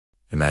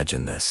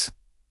Imagine this.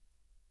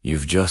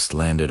 You've just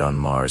landed on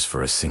Mars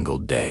for a single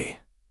day.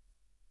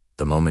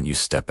 The moment you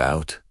step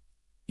out,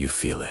 you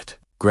feel it.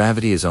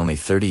 Gravity is only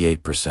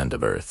 38%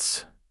 of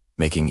Earth's,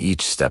 making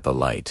each step a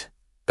light,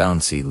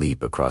 bouncy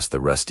leap across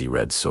the rusty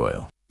red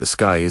soil. The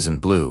sky isn't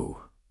blue,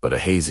 but a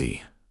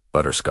hazy,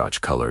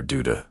 butterscotch color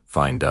due to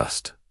fine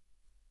dust.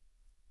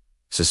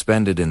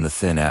 Suspended in the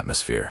thin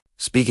atmosphere.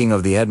 Speaking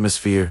of the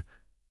atmosphere,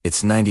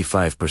 it's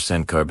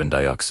 95% carbon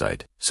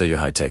dioxide, so your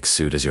high-tech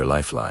suit is your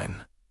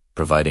lifeline,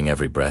 providing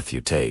every breath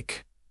you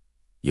take.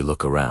 You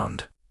look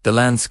around. The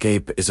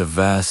landscape is a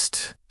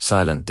vast,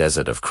 silent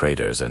desert of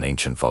craters and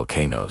ancient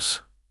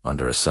volcanoes,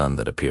 under a sun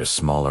that appears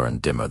smaller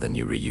and dimmer than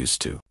you were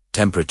used to.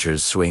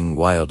 Temperatures swing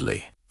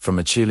wildly, from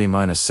a chilly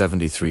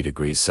 -73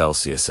 degrees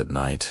Celsius at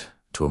night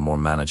to a more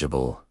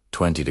manageable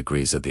 20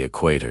 degrees at the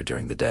equator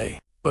during the day.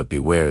 But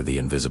beware the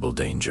invisible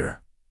danger.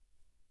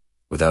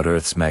 Without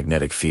Earth's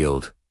magnetic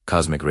field,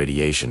 cosmic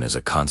radiation is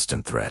a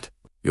constant threat.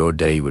 Your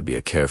day would be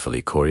a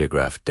carefully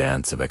choreographed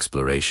dance of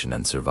exploration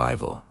and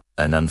survival.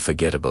 An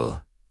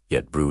unforgettable,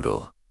 yet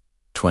brutal,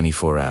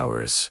 24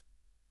 hours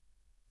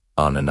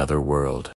on another world.